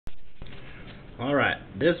Alright,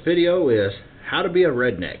 this video is How to Be a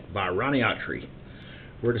Redneck by Ronnie Autry.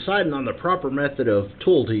 We're deciding on the proper method of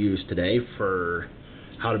tool to use today for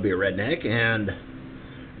how to be a redneck, and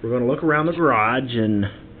we're going to look around the garage, and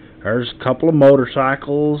there's a couple of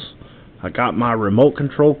motorcycles. I got my remote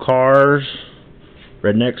control cars.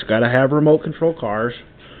 Rednecks got to have remote control cars.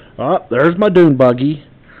 Oh, there's my dune buggy.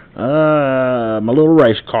 My little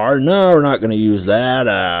race car. No, we're not going to use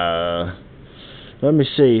that. Let me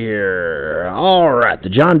see here. Alright, the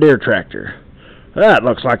John Deere tractor. That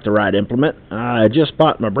looks like the right implement. I just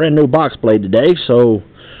bought my brand new box blade today, so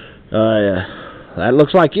that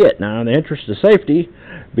looks like it. Now, in the interest of safety,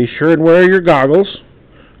 be sure and wear your goggles.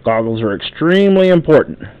 Goggles are extremely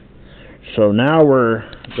important. So now we're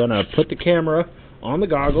going to put the camera on the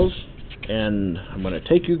goggles, and I'm going to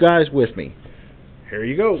take you guys with me. Here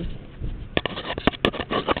you go.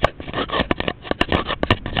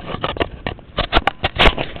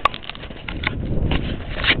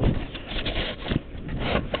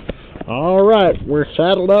 Alright, we're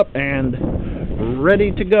saddled up and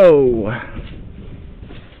ready to go.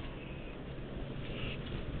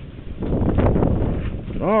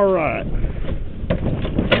 Alright.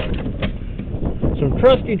 Some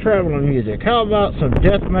trusty traveling music. How about some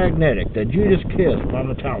Death Magnetic, the Judas Kiss by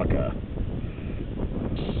Metallica?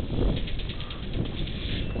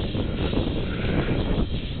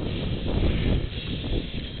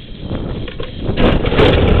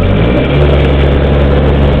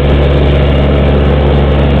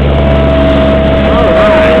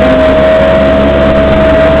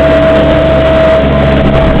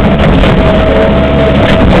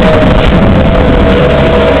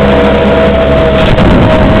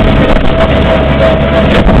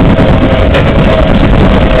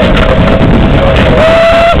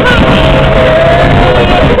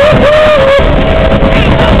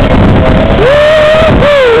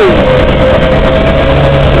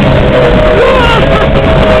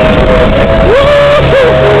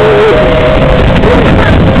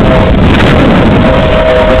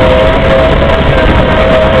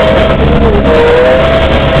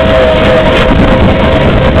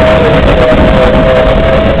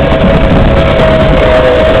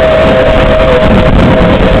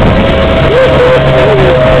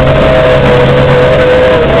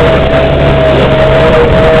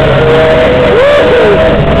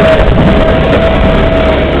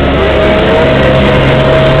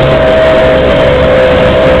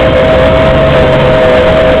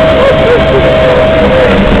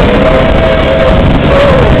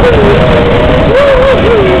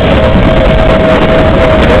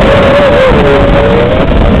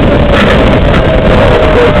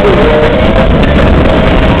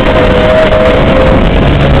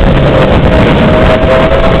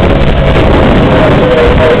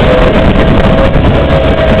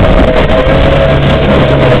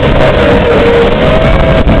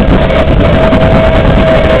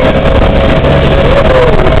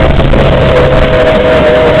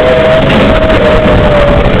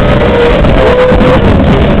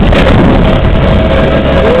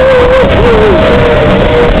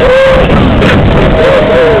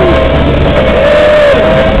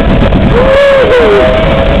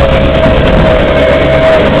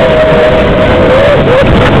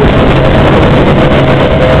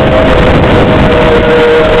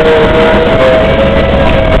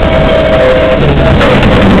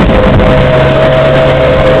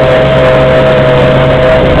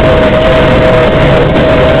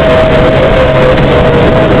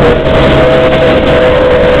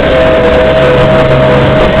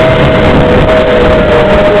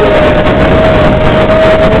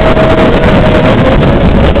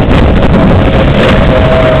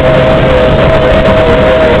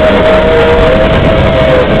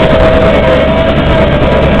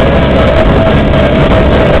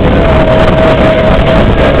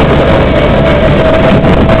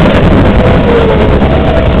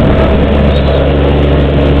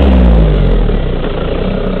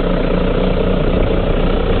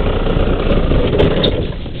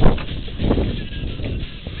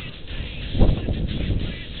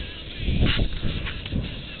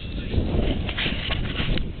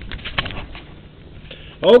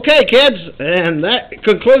 Okay, kids, and that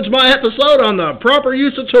concludes my episode on the proper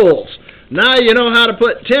use of tools. Now you know how to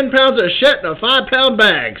put 10 pounds of shit in a 5-pound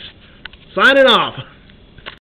bag. Signing off.